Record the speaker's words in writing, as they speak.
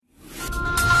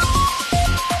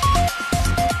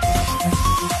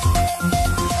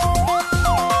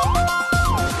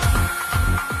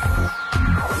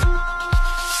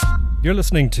You're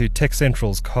listening to Tech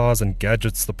Central's Cars and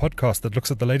Gadgets, the podcast that looks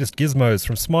at the latest gizmos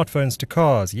from smartphones to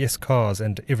cars, yes, cars,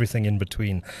 and everything in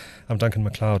between. I'm Duncan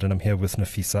McLeod, and I'm here with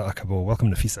Nafisa Akabor.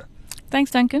 Welcome, Nafisa. Thanks,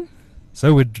 Duncan.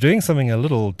 So we're doing something a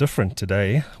little different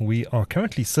today. We are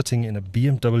currently sitting in a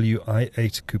BMW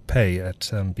i8 Coupe at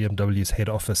BMW's head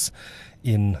office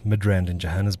in Midrand in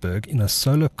Johannesburg in a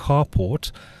solar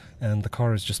carport, and the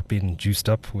car has just been juiced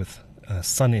up with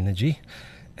sun energy.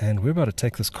 And we're about to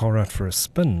take this car out for a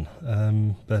spin,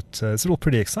 but it's all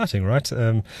pretty exciting, right?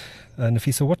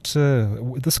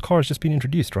 Nafisa, this car has just been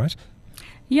introduced, right?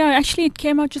 Yeah, actually it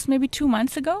came out just maybe 2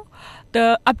 months ago,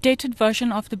 the updated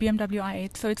version of the BMW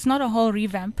i8. So it's not a whole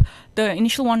revamp. The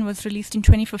initial one was released in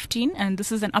 2015, and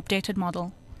this is an updated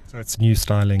model. So it's new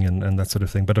styling and that sort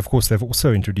of thing. But of course, they've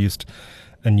also introduced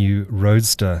a new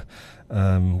Roadster,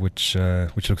 which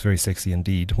looks very sexy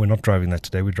indeed. We're not driving that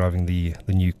today. We're driving the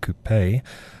new Coupe.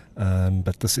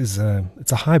 But this is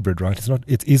it's a hybrid, right?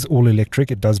 It is all electric.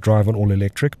 It does drive on all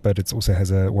electric, but it also has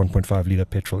a 1.5 litre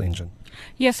petrol engine.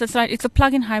 Yes, that's right. It's a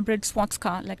plug-in hybrid sports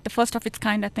car, like the first of its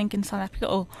kind, I think, in South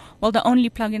Africa. The only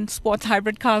plug-in sports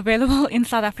hybrid car available in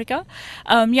South Africa.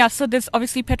 So there's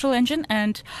obviously petrol engine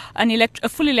and a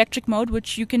full electric mode,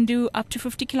 which you can do up to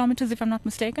 50 kilometers, if I'm not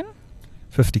mistaken.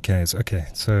 50 k's, okay.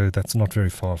 So that's not very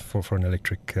far for an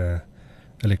electric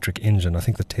engine. I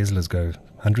think the Teslas go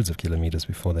hundreds of kilometers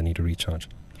before they need to recharge.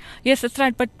 Yes, that's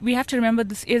right. But we have to remember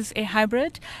this is a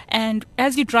hybrid, and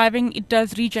as you're driving, it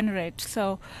does regenerate.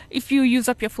 So if you use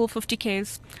up your full 50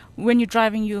 k's, when you're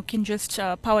driving, you can just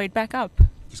power it back up.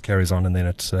 Just carries on, and then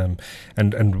it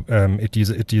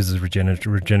uses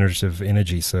regenerative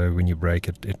energy. So when you brake,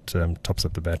 it tops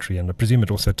up the battery, and I presume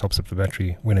it also tops up the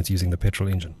battery when it's using the petrol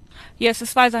engine. Yes,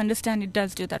 as far as I understand, it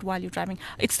does do that while you're driving.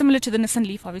 It's similar to the Nissan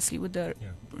Leaf, obviously, with the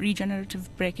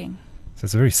regenerative braking. So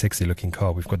it's a very sexy looking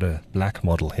car. We've got a black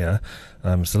model here.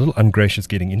 It's a little ungracious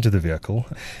getting into the vehicle.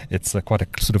 It's quite a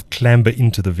sort of clamber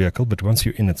into the vehicle, but once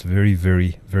you're in, it's very,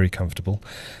 very, very comfortable.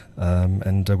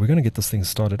 And we're going to get this thing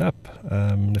started up.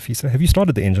 Nafisa, have you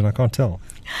started the engine? I can't tell.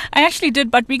 I actually did,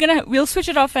 but we'll switch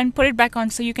it off and put it back on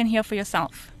so you can hear for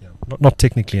yourself. Yeah. Not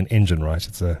technically an engine, right?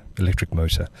 It's an electric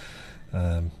motor.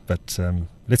 But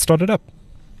let's start it up.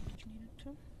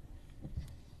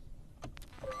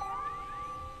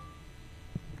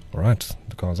 All right,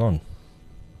 the car's on.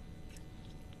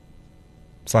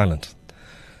 Silent.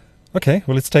 Okay,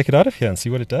 well, let's take it out of here and see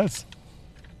what it does.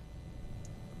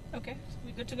 Okay, so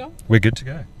we're good to go? We're good to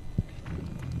go.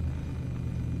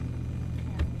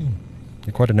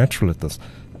 You're quite a natural at this.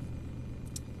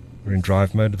 We're in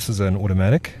drive mode. This is an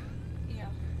automatic. Yeah.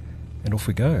 And off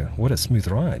we go. What a smooth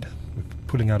ride. We're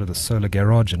pulling out of the solar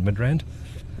garage in Midrand.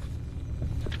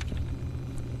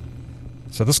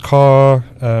 So this car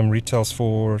retails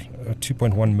for a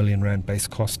 2.1 million rand base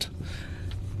cost,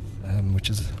 which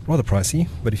is rather pricey.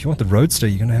 But if you want the Roadster,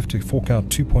 you're going to have to fork out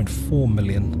 2.4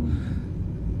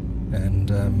 million.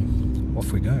 And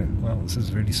off we go. Wow, this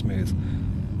is really smooth.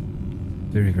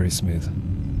 Very, very smooth.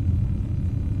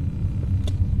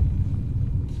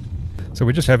 So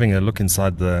we're just having a look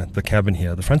inside the cabin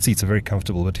here. The front seats are very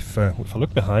comfortable, but if I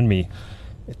look behind me,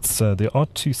 there are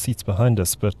two seats behind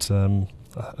us, but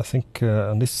I think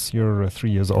unless you're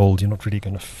 3 years old, you're not really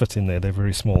going to fit in there. They're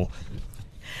very small.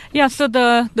 Yeah, so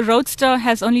the Roadster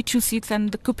has only 2 seats,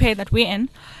 and the Coupe that we're in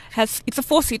it's a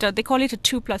 4-seater. They call it a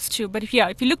 2+2. But if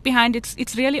you look behind,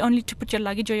 it's really only to put your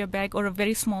luggage or your bag or a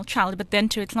very small child. But then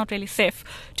too, it's not really safe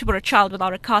to put a child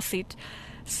without a car seat.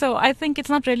 So I think it's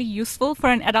not really useful for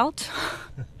an adult.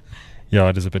 Yeah,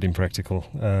 it is a bit impractical.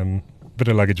 Bit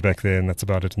of luggage back there, and that's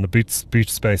about it. And the boot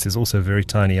space is also very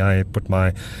tiny. I put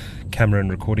my camera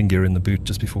and recording gear in the boot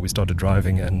just before we started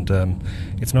driving, and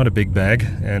it's not a big bag,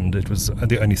 and it was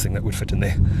the only thing that would fit in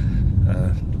there.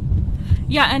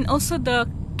 Yeah, and also the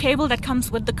cable that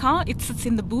comes with the car, it sits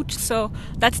in the boot, so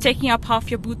that's taking up half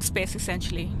your boot space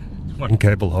essentially. One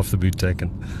cable, half the boot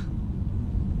taken.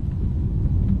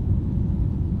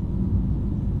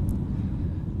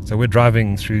 So we're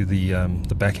driving through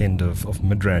the back end of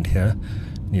Midrand here,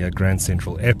 near Grand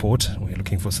Central Airport. We're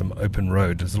looking for some open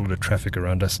road. There's a lot of traffic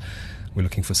around us. We're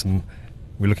looking for some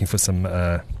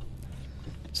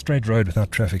straight road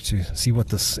without traffic to see what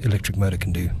this electric motor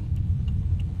can do.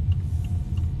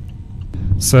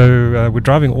 So we're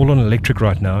driving all on electric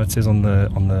right now. It says on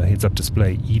the heads-up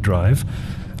display eDrive,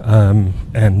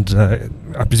 and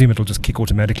I presume it'll just kick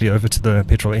automatically over to the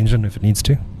petrol engine if it needs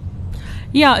to.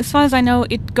 Yeah, as far as I know,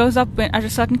 it goes up at a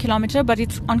certain kilometer, but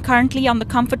it's currently on the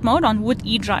comfort mode with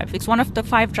eDrive. It's one of the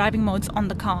 5 driving modes on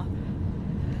the car.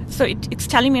 So it's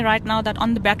telling me right now that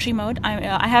on the battery mode,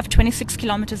 I have 26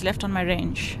 kilometers left on my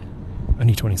range.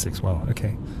 Only 26, wow,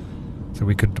 okay. So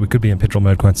we could be in petrol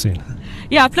mode quite soon.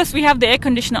 Yeah, plus we have the air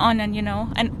conditioner on,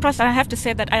 and plus I have to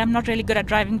say that I am not really good at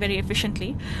driving very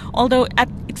efficiently. Although at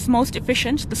its most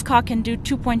efficient, this car can do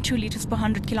 2.2 liters per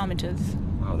 100 kilometers.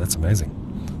 Wow, that's amazing.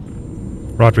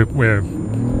 Right, we're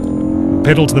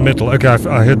pedal to the metal. Okay,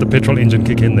 I heard the petrol engine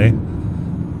kick in there.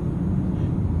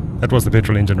 That was the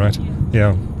petrol engine, right?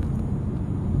 Yeah.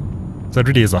 So it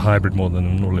really is a hybrid more than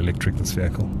an all-electric, this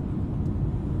vehicle.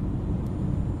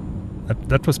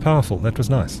 That was powerful. That was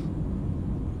nice.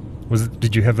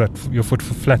 Did you have your foot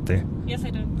flat there? Yes, I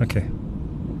do. Okay.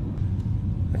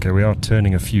 Okay, we are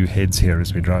turning a few heads here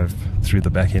as we drive through the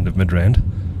back end of Midrand.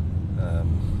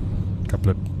 A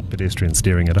couple of pedestrians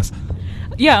staring at us.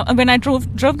 Yeah, when I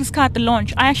drove this car at the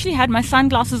launch, I actually had my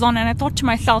sunglasses on, and I thought to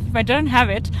myself, if I didn't have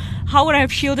it, how would I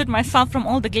have shielded myself from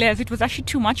all the glares? It was actually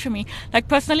too much for me. Like,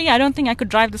 personally, I don't think I could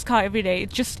drive this car every day.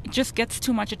 It just gets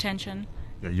too much attention.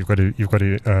 Yeah, you've got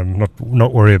to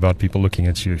not worry about people looking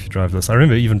at you if you drive this. I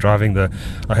remember even driving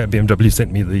BMW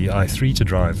sent me the i3 to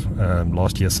drive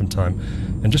last year sometime,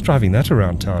 and just driving that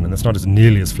around town, and it's not as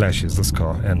nearly as flashy as this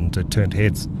car, and it turned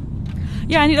heads.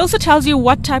 Yeah, and it also tells you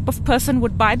what type of person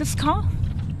would buy this car.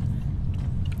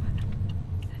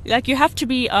 Like, you have to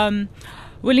be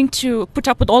willing to put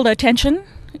up with all the attention.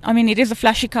 I mean, it is a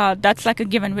flashy car. That's like a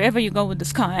given wherever you go with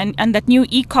this car. And that new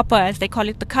e-copper, as they call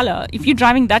it, the color, if you're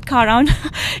driving that car around,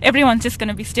 everyone's just going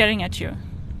to be staring at you.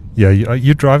 Yeah,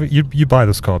 you buy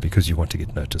this car because you want to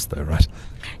get noticed, though, right?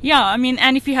 Yeah, I mean,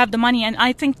 and if you have the money, and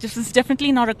I think this is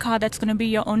definitely not a car that's going to be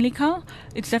your only car.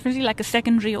 It's definitely like a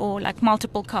secondary or like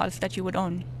multiple cars that you would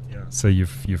own. Yeah. So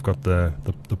you've got the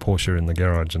Porsche in the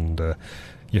garage, and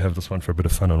you have this one for a bit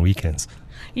of fun on weekends.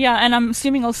 Yeah, and I'm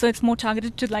assuming also it's more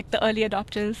targeted to like the early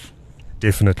adopters.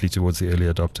 Definitely towards the early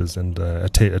adopters and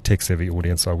a tech-savvy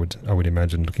audience, I would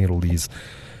imagine, looking at all these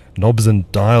knobs and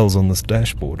dials on this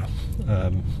dashboard.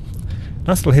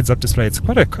 Nice little heads-up display. It's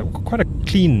quite a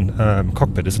clean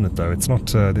cockpit, isn't it? Though it's not.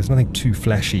 There's nothing too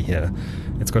flashy here.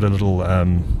 It's got a little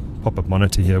pop-up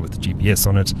monitor here with the GPS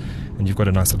on it, and you've got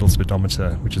a nice little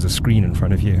speedometer, which is a screen in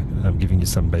front of you, giving you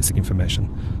some basic information.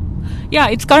 Yeah,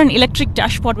 it's got an electric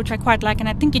dashboard, which I quite like, and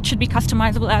I think it should be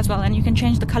customizable as well, and you can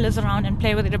change the colors around and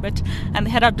play with it a bit. And the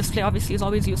head-up display obviously is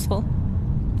always useful.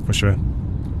 For sure.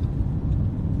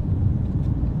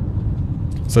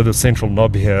 So the central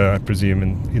knob here, I presume,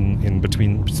 in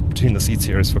between the seats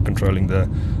here, is for controlling the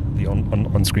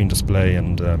on-screen display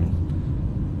and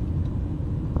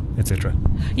etc.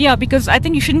 Yeah, because I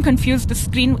think you shouldn't confuse the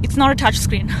screen. It's not a touch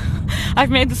screen. I've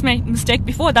made this mistake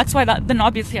before. That's why the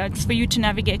knob is here. It's for you to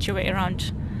navigate your way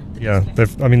around. Yeah,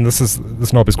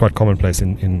 this knob is quite commonplace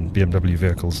in BMW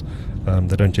vehicles.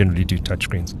 They don't generally do touch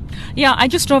screens. Yeah, I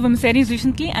just drove a Mercedes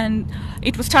recently, and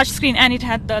it was touch screen and it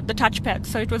had the touchpad,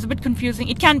 so it was a bit confusing.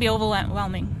 It can be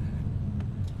overwhelming.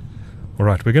 All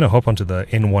right, we're going to hop onto the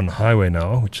N1 highway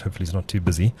now, which hopefully is not too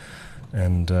busy.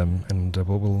 And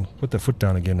we'll put the foot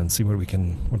down again and see what we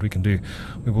can do.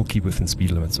 We will keep within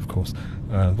speed limits, of course.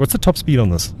 What's the top speed on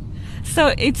this?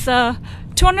 So it's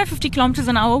 250 kilometers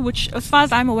an hour, which, as far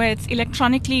as I'm aware, it's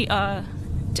electronically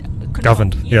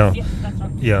governed. Yes, that's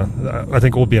right. Yeah. I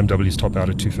think all BMWs top out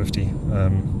at 250. I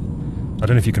don't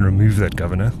know if you can remove that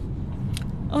governor.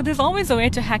 Oh, there's always a way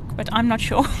to hack, but I'm not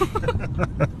sure.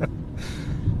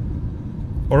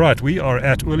 All right, we are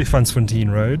at Olifantsfontein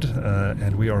Road,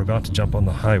 and we are about to jump on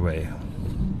the highway.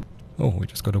 Oh, we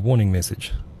just got a warning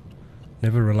message.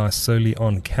 Never rely solely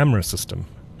on camera system.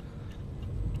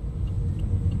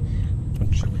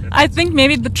 I think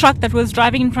maybe the truck that was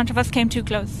driving in front of us came too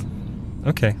close.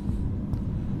 Okay.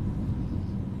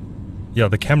 Yeah,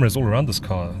 the cameras all around this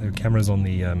car. There are cameras on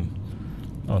the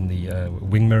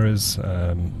wing mirrors,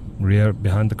 rear,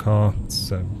 behind the car.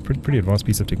 It's a pretty advanced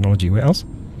piece of technology. Where else?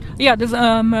 Yeah, there's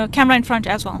a camera in front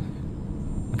as well.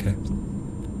 Okay.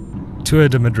 Tour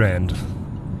de Midrand.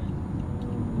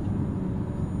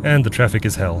 And the traffic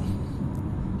is hell.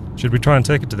 Should we try and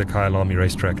take it to the Kyalami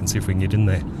racetrack and see if we can get in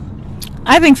there?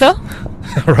 I think so.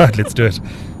 All right, let's do it.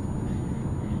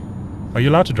 Are you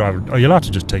allowed to drive? Are you allowed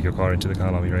to just take your car into the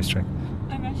Kyalami racetrack?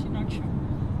 I'm actually not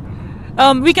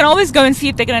sure. We can always go and see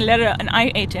if they're going to let an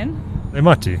i8 in. They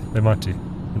might do.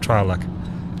 And try our luck.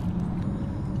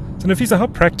 So, Nafisa, how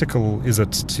practical is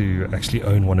it to actually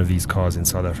own one of these cars in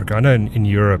South Africa? I know in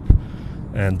Europe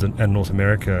and North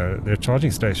America, there are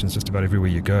charging stations just about everywhere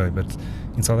you go, but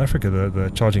in South Africa, the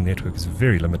charging network is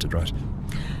very limited, right?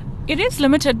 It is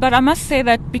limited, but I must say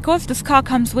that because this car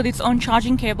comes with its own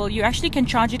charging cable, you actually can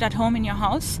charge it at home in your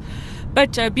house.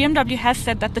 But BMW has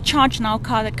said that the Charge Now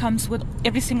car that comes with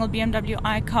every single BMW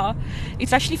i car,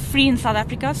 it's actually free in South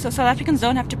Africa, so South Africans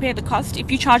don't have to pay the cost. If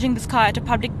you're charging this car at a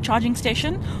public charging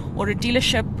station or a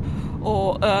dealership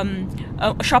or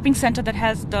a shopping center that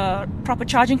has the proper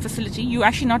charging facility, you're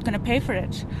actually not going to pay for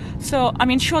it. So, I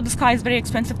mean, sure, this car is very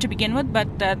expensive to begin with,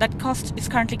 but that cost is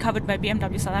currently covered by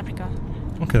BMW South Africa.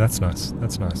 Okay, that's nice.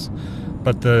 That's nice.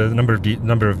 But the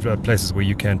number of places where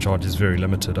you can charge is very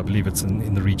limited. I believe it's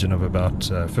in the region of about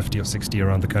 50 or 60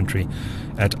 around the country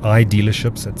at I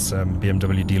dealerships. It's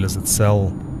BMW dealers that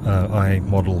sell I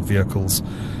model vehicles.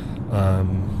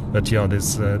 But yeah, there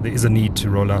is a need to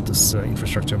roll out this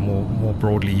infrastructure more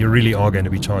broadly. You really are going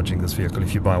to be charging this vehicle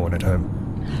if you buy one at home.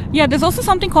 Yeah, there's also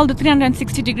something called the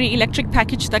 360-degree electric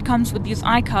package that comes with these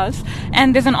iCars,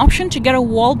 and there's an option to get a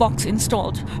wall box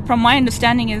installed. From my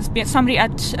understanding is somebody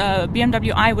at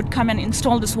BMW I would come and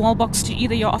install this wall box to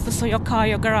either your office or your car,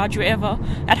 your garage, wherever,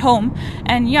 at home.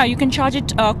 And yeah, you can charge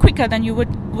it quicker than you would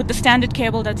with the standard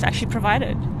cable that's actually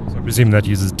provided. So I presume that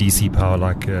uses DC power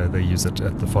like they use it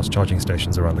at the fast charging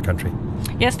stations around the country.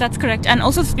 Yes, that's correct. And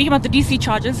also speaking about the DC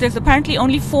chargers, there's apparently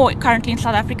only 4 currently in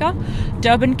South Africa: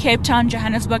 Durban, Cape Town,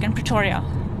 Johannesburg and Pretoria.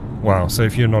 Wow, so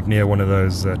if you're not near one of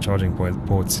those charging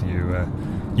ports,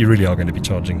 you really are going to be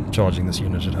charging this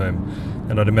unit at home.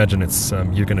 And I'd imagine it's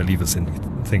you're going to leave this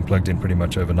thing plugged in pretty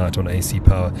much overnight on AC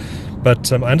power.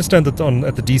 But I understand that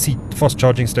at the DC fast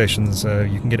charging stations,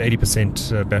 you can get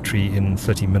 80% battery in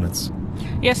 30 minutes.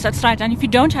 Yes, that's right. And if you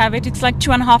don't have it, it's like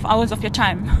 2.5 hours of your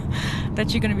time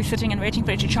that you're going to be sitting and waiting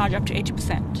for it to charge up to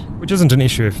 80%. Which isn't an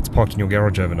issue if it's parked in your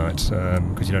garage overnight,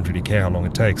 because you don't really care how long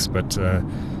it takes. But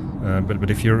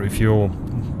if your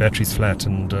battery's flat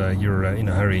and you're in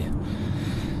a hurry,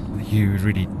 you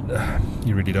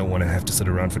really don't want to have to sit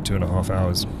around for 2.5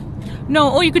 hours.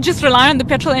 No, or you could just rely on the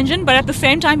petrol engine, but at the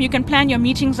same time you can plan your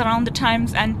meetings around the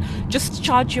times and just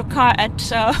charge your car at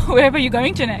wherever you're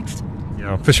going to next.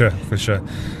 Yeah, for sure.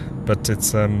 But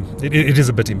it is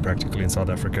a bit impractical in South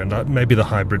Africa, and maybe the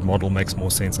hybrid model makes more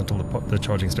sense until the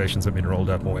charging stations have been rolled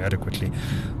out more adequately.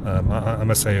 I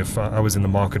must say, if I was in the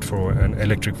market for an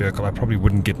electric vehicle, I probably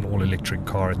wouldn't get an all-electric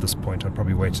car at this point. I'd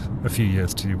probably wait a few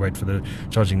years to wait for the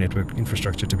charging network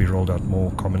infrastructure to be rolled out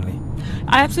more commonly.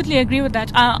 I absolutely agree with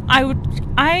that.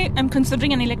 I am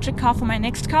considering an electric car for my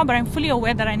next car, but I'm fully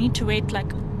aware that I need to wait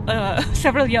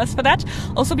several years for that.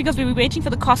 Also because we'll be waiting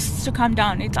for the costs to come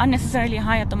down. It's unnecessarily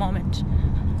high at the moment.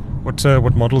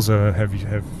 What models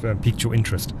have piqued your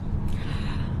interest?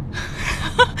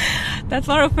 That's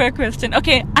not a fair question.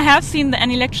 Okay, I have seen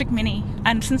an electric Mini,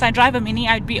 and since I drive a Mini,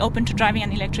 I'd be open to driving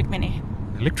an electric Mini.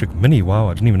 Electric Mini? Wow,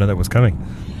 I didn't even know that was coming.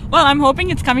 Well, I'm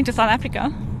hoping it's coming to South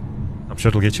Africa. I'm sure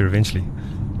it'll get you eventually.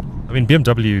 I mean,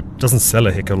 BMW doesn't sell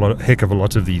a heck of a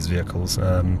lot of these vehicles.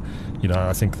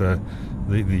 I think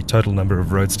the total number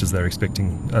of Roadsters they're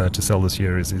expecting to sell this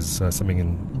year is something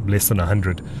in less than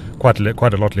 100, quite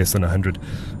a lot less than 100.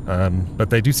 But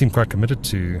they do seem quite committed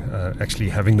to actually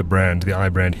having the I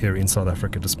brand here in South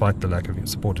Africa, despite the lack of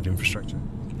supported infrastructure.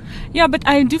 Yeah, but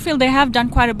I do feel they have done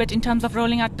quite a bit in terms of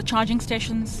rolling out the charging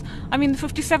stations. I mean, the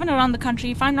 57 around the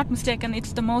country, if I'm not mistaken,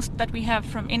 it's the most that we have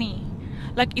from any.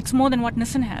 Like, it's more than what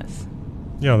Nissan has.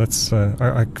 Yeah, that's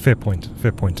fair point.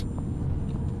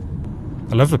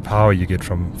 I love the power you get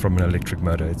from an electric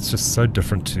motor. It's just so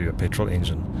different to a petrol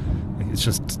engine. It's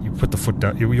just, you put the foot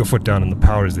down, your foot down, and the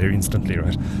power is there instantly,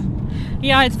 right?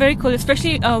 Yeah, it's very cool,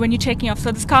 especially when you're taking off.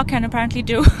 So this car can apparently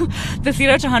do the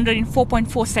 0 to 100 in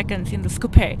 4.4 seconds in this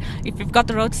coupe. If you've got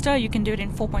the Roadster, you can do it in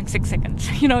 4.6 seconds.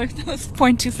 Those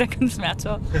 0.2 seconds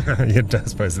matter. Yeah, I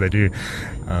suppose they do.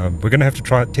 We're going to have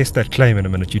to test that claim in a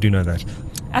minute. You do know that.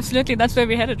 Absolutely, that's where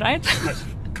we're headed, right?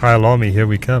 Kyle Army, here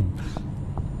we come.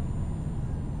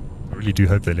 I really do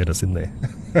hope they let us in there.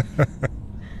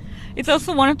 It's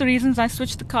also one of the reasons I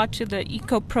switched the car to the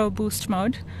Eco Pro Boost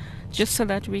mode, just so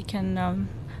that we can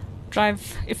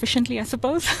drive efficiently, I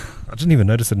suppose. I didn't even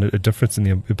notice a difference in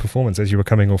the performance as you were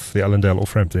coming off the Allendale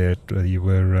off-ramp there.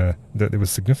 There was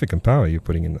significant power you're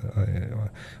putting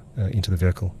into the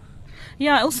vehicle.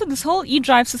 Yeah, also this whole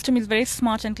eDrive system is very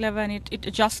smart and clever, and it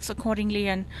adjusts accordingly,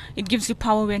 and it gives you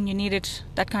power when you need it,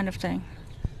 that kind of thing.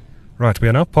 Right, we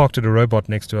are now parked at a robot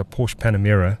next to a Porsche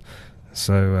Panamera.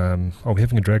 So, are we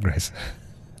having a drag race?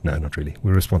 No, not really.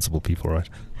 We're responsible people, right?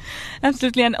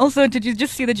 Absolutely. And also, did you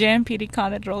just see the JMPD car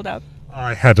that rolled up?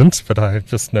 I hadn't, but I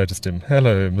just noticed him.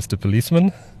 Hello, Mr.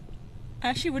 Policeman. I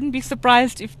actually wouldn't be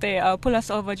surprised if they pull us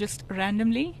over just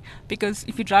randomly, because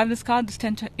if you drive this car,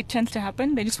 it tends to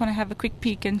happen. They just want to have a quick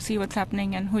peek and see what's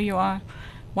happening and who you are,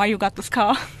 why you got this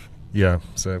car. Yeah,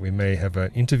 so we may have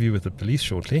an interview with the police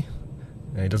shortly.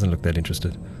 He doesn't look that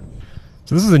interested.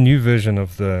 So this is a new version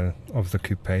of the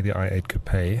coupe, the i8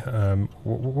 coupe.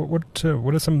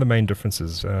 What are some of the main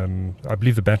differences? I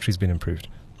believe the battery's been improved.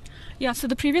 Yeah, so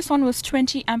the previous one was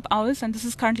 20 amp hours and this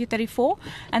is currently 34.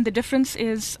 And the difference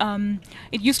is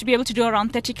it used to be able to do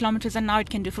around 30 kilometers and now it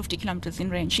can do 50 kilometers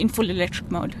in range in full electric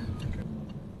mode.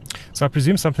 So I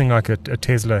presume something like a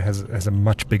Tesla has a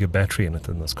much bigger battery in it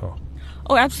than this car.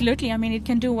 Oh, absolutely. I mean, it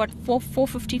can do,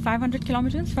 450, 500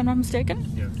 kilometers, if I'm not mistaken?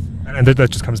 Yes. And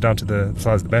that just comes down to the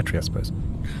size of the battery, I suppose.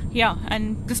 Yeah,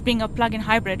 and this being a plug-in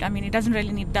hybrid, I mean, it doesn't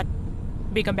really need that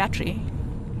big a battery.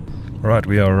 All right,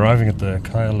 we are arriving at the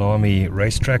Kyalami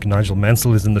racetrack. Nigel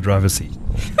Mansell is in the driver's seat.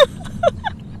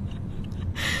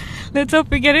 Let's hope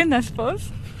we get in, I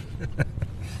suppose.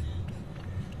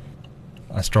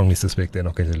 I strongly suspect they're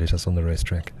not going to let us on the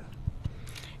racetrack.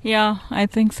 Yeah, I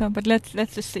think so, but let's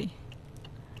just see.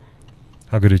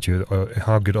 How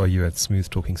good are you at smooth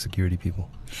talking security people?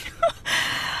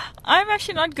 I'm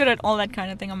actually not good at all that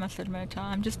kind of thing, I must admit.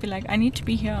 I'm just be like, I need to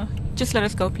be here. Just let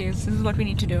us go, please. This is what we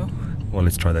need to do. Well,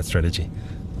 let's try that strategy.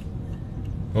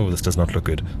 Oh, this does not look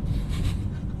good.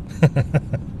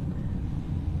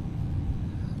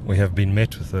 We have been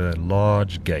met with a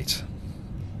large gate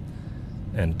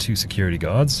and 2 security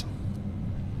guards.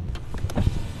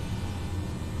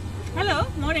 Hello,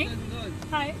 morning.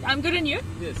 Hi, I'm good, and you?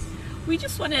 Yes. We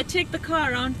just want to take the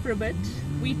car around for a bit.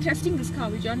 We're testing this car,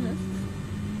 we're journalists.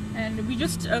 And we're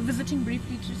just visiting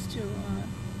briefly just to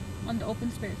on the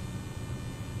open space.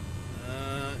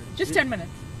 Just 10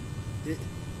 minutes.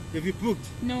 Have you booked?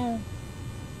 No.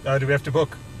 Do we have to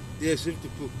book? Yes, you have to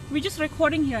book. We're just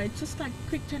recording here. It's just like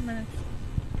quick 10 minutes.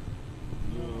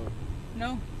 No.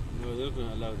 No. No, they're not going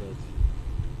to allow that.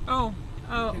 Oh.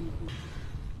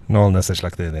 No, no such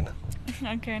luck there then.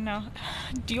 Okay, no.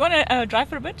 Do you want to drive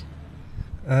for a bit?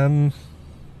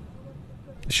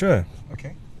 Sure.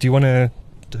 Okay. Do you want to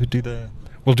do the?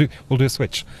 We'll do a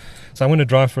switch. So I'm going to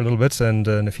drive for a little bit, and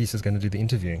Nafisa is going to do the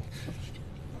interviewing.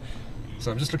 So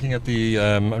I'm just looking at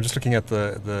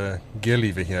the gear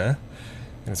lever here,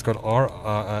 and it's got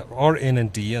R, N,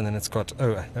 and D, and then it's got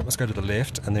that must go to the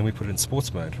left, and then we put it in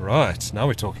sports mode. Right, now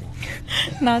we're talking.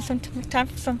 Now it's time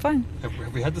for some fun.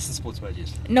 Have we had this in sports mode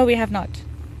yet? No, we have not.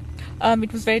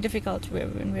 It was very difficult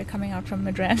when we were coming out from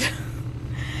Midrand.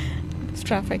 It's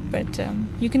traffic, but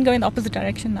you can go in the opposite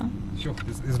direction now. Sure.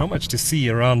 There's not much to see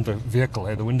around the vehicle.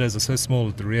 The windows are so small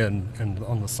at the rear and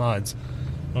on the sides.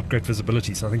 Not great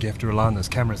visibility, so I think you have to rely on those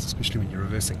cameras, especially when you're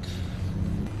reversing.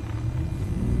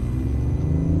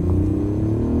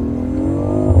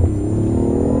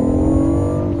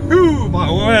 Ooh,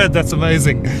 my word, that's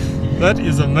amazing. That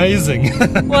is amazing.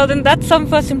 Well, then that's some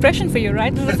first impression for you,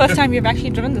 right? This is the first time you've actually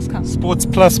driven this car. Sports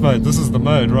Plus mode, this is the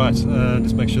mode, right.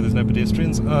 Just make sure there's no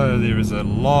pedestrians. Oh, there is a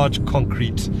large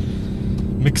concrete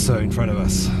mixer in front of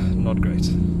us. Not great.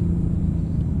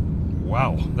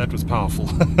 Wow, that was powerful.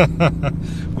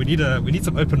 we need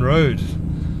some open road.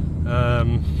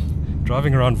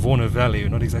 Driving around Vorno Valley, we're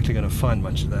not exactly going to find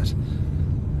much of that.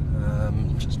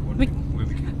 Just wondering where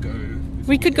we could go.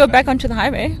 We could go back onto the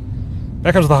highway.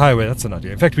 Back onto the highway, that's an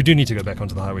idea. In fact, we do need to go back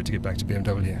onto the highway to get back to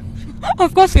BMW.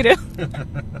 Of course we do.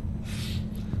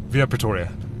 Via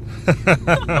Pretoria.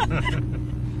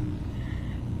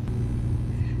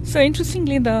 So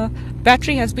interestingly, the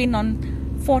battery has been on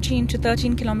 14 to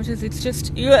 13 kilometers. It's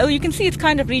just, you can see it's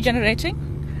kind of regenerating.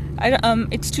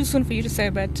 It's too soon for you to say,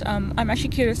 but I'm actually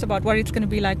curious about what it's going to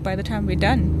be like by the time we're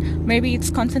done. Maybe it's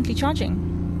constantly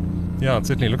charging. Yeah, it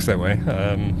certainly looks that way.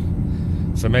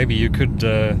 So maybe you could,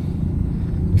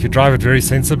 if you drive it very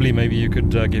sensibly, maybe you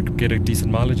could get a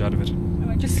decent mileage out of it.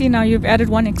 I just see now you've added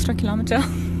 1 extra kilometer.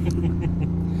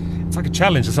 It's like a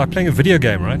challenge. It's like playing a video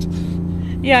game, right?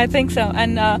 Yeah, I think so.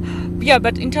 And yeah,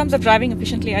 but in terms of driving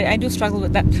efficiently, I do struggle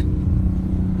with that.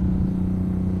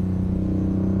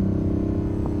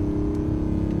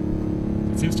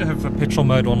 It seems to have a petrol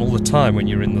mode on all the time when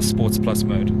you're in the Sports Plus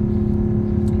mode.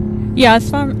 Yeah, as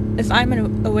far as I'm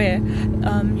aware,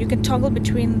 you can toggle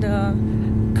between the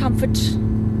Comfort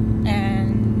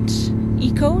and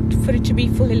Eco for it to be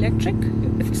full electric,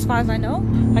 as far as I know.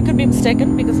 I could be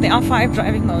mistaken because there are 5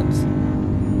 driving modes.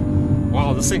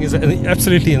 Wow, this thing is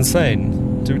absolutely insane.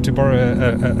 To borrow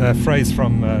a phrase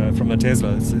from a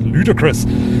Tesla, it's ludicrous.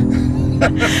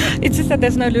 It's just that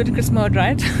there's no ludicrous mode,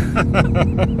 right?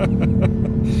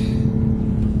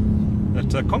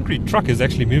 That concrete truck is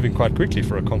actually moving quite quickly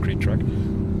for a concrete truck.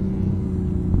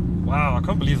 Wow, I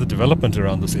can't believe the development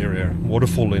around this area.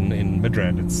 Waterfall in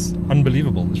Midrand, it's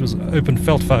unbelievable. It was open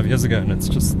felt 5 years ago and it's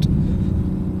just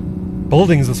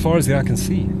buildings as far as the eye can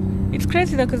see. It's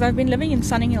crazy though, because I've been living in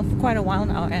Sunninghill for quite a while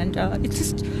now, and it's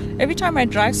just every time I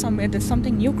drive somewhere there's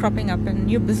something new cropping up, and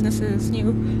new businesses,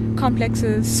 new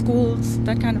complexes, schools,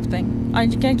 that kind of thing. I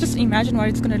can just imagine what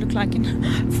it's going to look like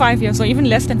in 5 years, or even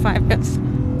less than 5 years.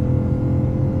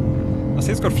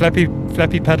 see it's got flappy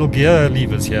paddle gear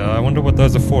levers here. I wonder what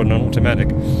those are for, non-automatic.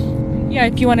 Yeah,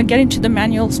 if you want to get into the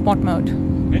manual sport mode.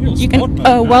 Manual You sport can,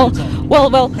 mode?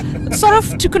 well, sort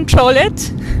of to control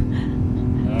it.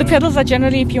 The pedals are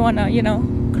generally if you want to,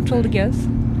 control the gears.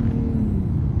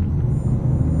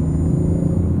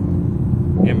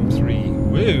 M3.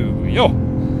 Whoa, yo.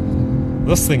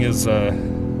 This thing is,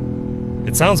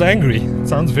 it sounds angry. It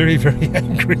sounds very, very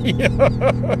angry.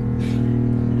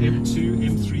 M2,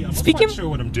 M3. I'm not quite sure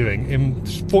what I'm doing.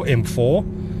 M4.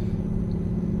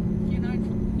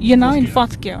 You're now in gear.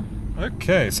 fourth gear.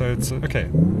 Okay, so it's, okay.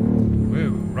 Whoa,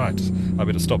 right. I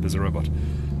better stop, there's a robot.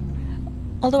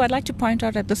 Although I'd like to point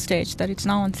out at this stage that it's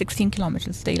now on 16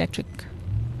 kilometers, the electric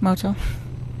motor.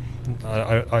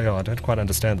 I don't quite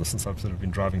understand this since I've sort of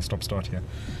been driving stop-start here.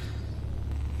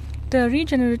 The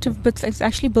regenerative bits is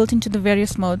actually built into the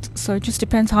various modes, so it just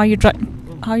depends how you're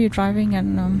driving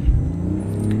and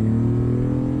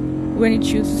when it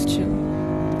chooses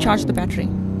to charge the battery.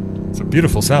 It's a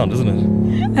beautiful sound, isn't it?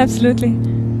 Absolutely.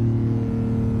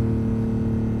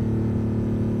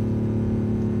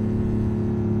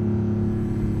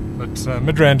 But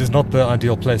Midrand is not the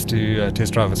ideal place to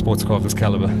test drive a sports car of this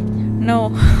caliber.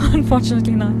 No,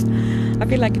 unfortunately not. I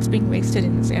feel like it's being wasted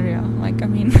in this area.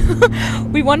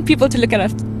 We want people to look at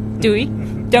us, do we?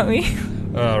 Don't we?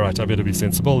 Right, I better be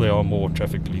sensible. There are more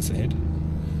traffic police ahead.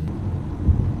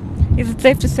 Is it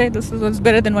safe to say this was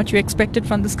better than what you expected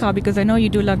from this car? Because I know you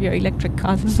do love your electric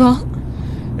cars as well.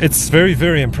 It's very,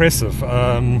 very impressive.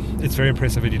 It's very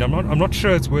impressive indeed. I'm not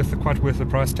sure it's quite worth the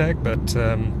price tag, but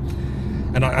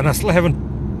and I still haven't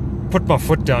put my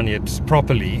foot down yet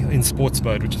properly in sports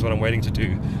mode, which is what I'm waiting to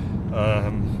do.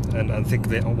 And I think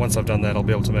that once I've done that, I'll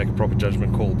be able to make a proper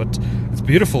judgment call. But it's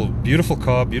beautiful, beautiful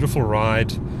car, beautiful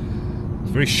ride.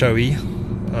 It's very showy,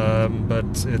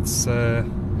 but it's a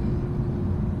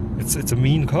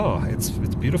mean car. It's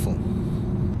beautiful.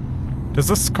 Does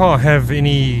this car have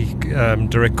any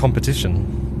direct competition?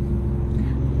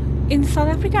 In South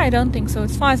Africa, I don't think so.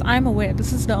 As far as I'm aware,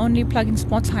 this is the only plug-in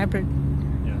sports hybrid.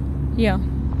 Yeah.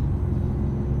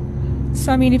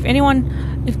 So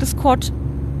if this caught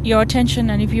your attention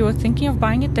and if you were thinking of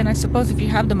buying it, then I suppose if you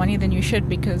have the money, then you should,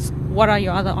 because what are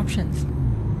your other options?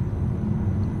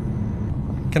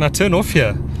 Can I turn off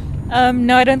here?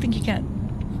 No, I don't think you can.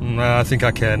 No, I think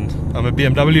I can. I'm a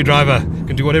BMW driver. I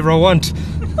can do whatever I want.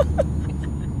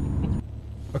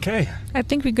 Okay. I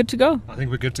think we're good to go. I think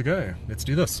we're good to go. Let's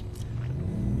do this.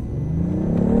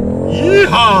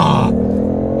 Yeehaw!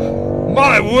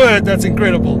 My word, that's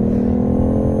incredible.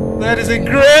 That is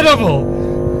incredible.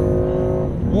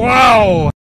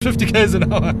 Wow. 50 k's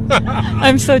an hour.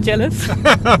 I'm so jealous.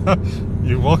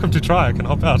 You're welcome to try. I can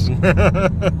hop out.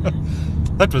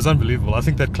 That was unbelievable. I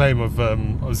think that claim of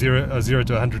 0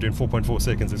 to 100 in 4.4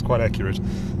 seconds is quite accurate.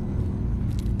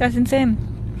 That's insane.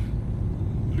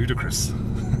 Ludicrous.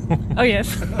 Oh,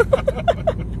 yes.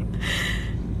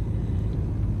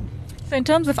 So in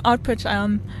terms of output,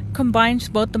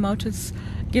 combined both the motors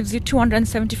gives you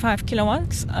 275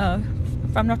 kilowatts.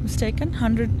 If I'm not mistaken,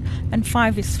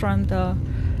 105 is from the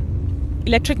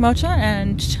electric motor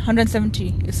and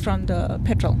 170 is from the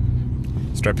petrol.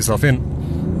 Strap yourself in.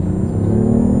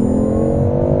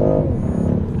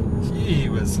 Gee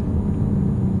whiz.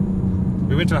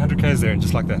 We went to 100 k's there and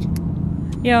just like that.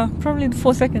 Yeah, probably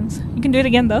 4 seconds. You can do it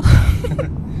again though.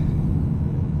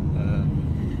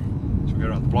 Should we go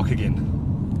around the block again?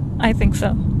 I think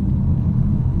so.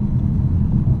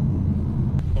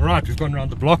 Alright, we've gone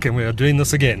around the block and we are doing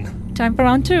this again. Time for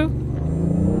round 2.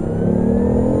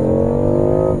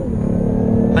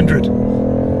 100.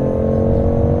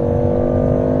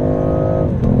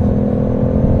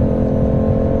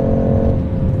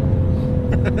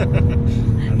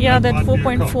 Yeah, that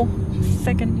 4.4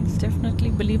 second is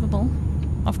definitely believable.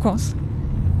 Of course.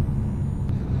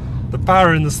 The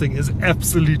power in this thing is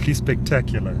absolutely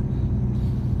spectacular.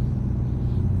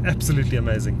 Absolutely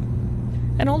amazing.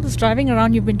 And all this driving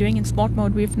around you've been doing in sport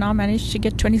mode, we've now managed to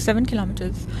get 27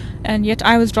 kilometers. And yet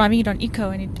I was driving it on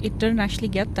eco and it didn't actually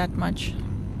get that much.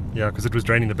 Yeah, because it was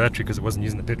draining the battery because it wasn't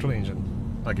using the petrol engine,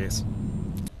 I guess.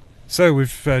 So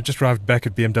we've just arrived back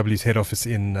at BMW's head office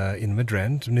in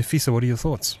Midrand. Nefisa, what are your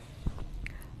thoughts?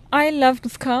 I love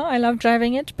this car. I love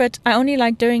driving it, but I only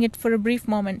like doing it for a brief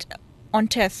moment on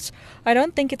test. I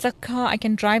don't think it's a car I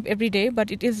can drive every day,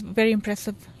 but it is very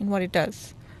impressive in what it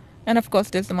does. And of course,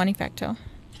 there's the money factor.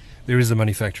 There is a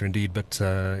money factor indeed, but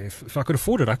if I could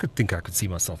afford it, I could see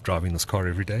myself driving this car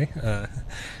every day.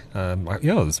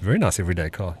 Yeah, it's a very nice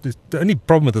everyday car. The only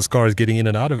problem with this car is getting in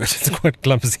and out of it. It's quite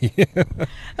clumsy.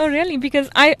 Oh, really? Because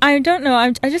I don't know.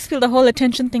 I just feel the whole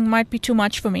attention thing might be too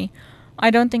much for me. I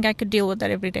don't think I could deal with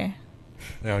that every day.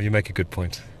 Yeah, you make a good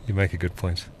point. You make a good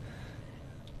point.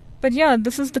 But yeah,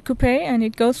 this is the coupe, and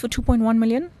it goes for 2.1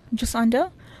 million, just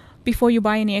under, before you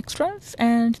buy any extras,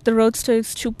 and the Roadster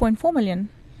is 2.4 million.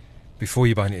 Before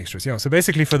you buy any extras, yeah. So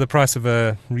basically, for the price of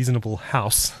a reasonable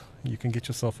house, you can get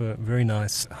yourself a very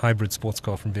nice hybrid sports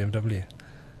car from BMW.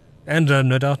 And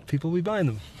no doubt people will be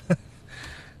buying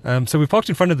them. So we parked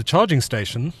in front of the charging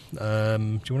station. Do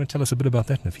you want to tell us a bit about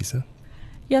that, Nafisa?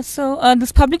 Yeah, so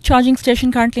this public charging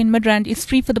station currently in Midrand is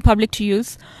free for the public to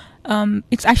use.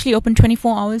 It's actually open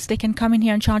 24 hours. They can come in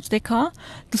here and charge their car.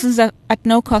 This is at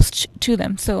no cost to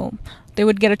them. So they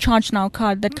would get a Charge Now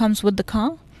card that comes with the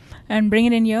car and bring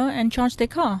it in here and charge their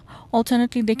car.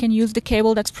 Alternatively, they can use the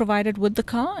cable that's provided with the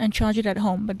car and charge it at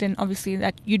home. But then obviously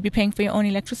that you'd be paying for your own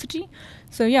electricity.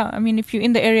 So yeah, I mean, if you're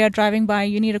in the area driving by,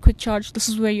 you need a quick charge, this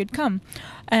is where you'd come.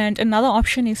 And another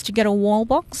option is to get a wall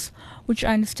box, which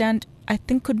I understand I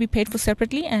think could be paid for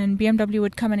separately, and BMW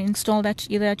would come and install that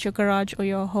either at your garage or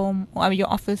your home or your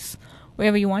office,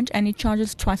 wherever you want, and it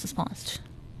charges twice as fast.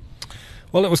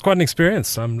 Well, it was quite an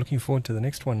experience. I'm looking forward to the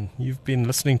next one. You've been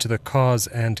listening to the Cars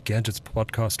and Gadgets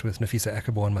podcast with Nafisa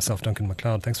Akabo and myself, Duncan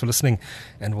McLeod. Thanks for listening,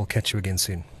 and we'll catch you again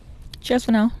soon. Cheers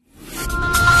for now.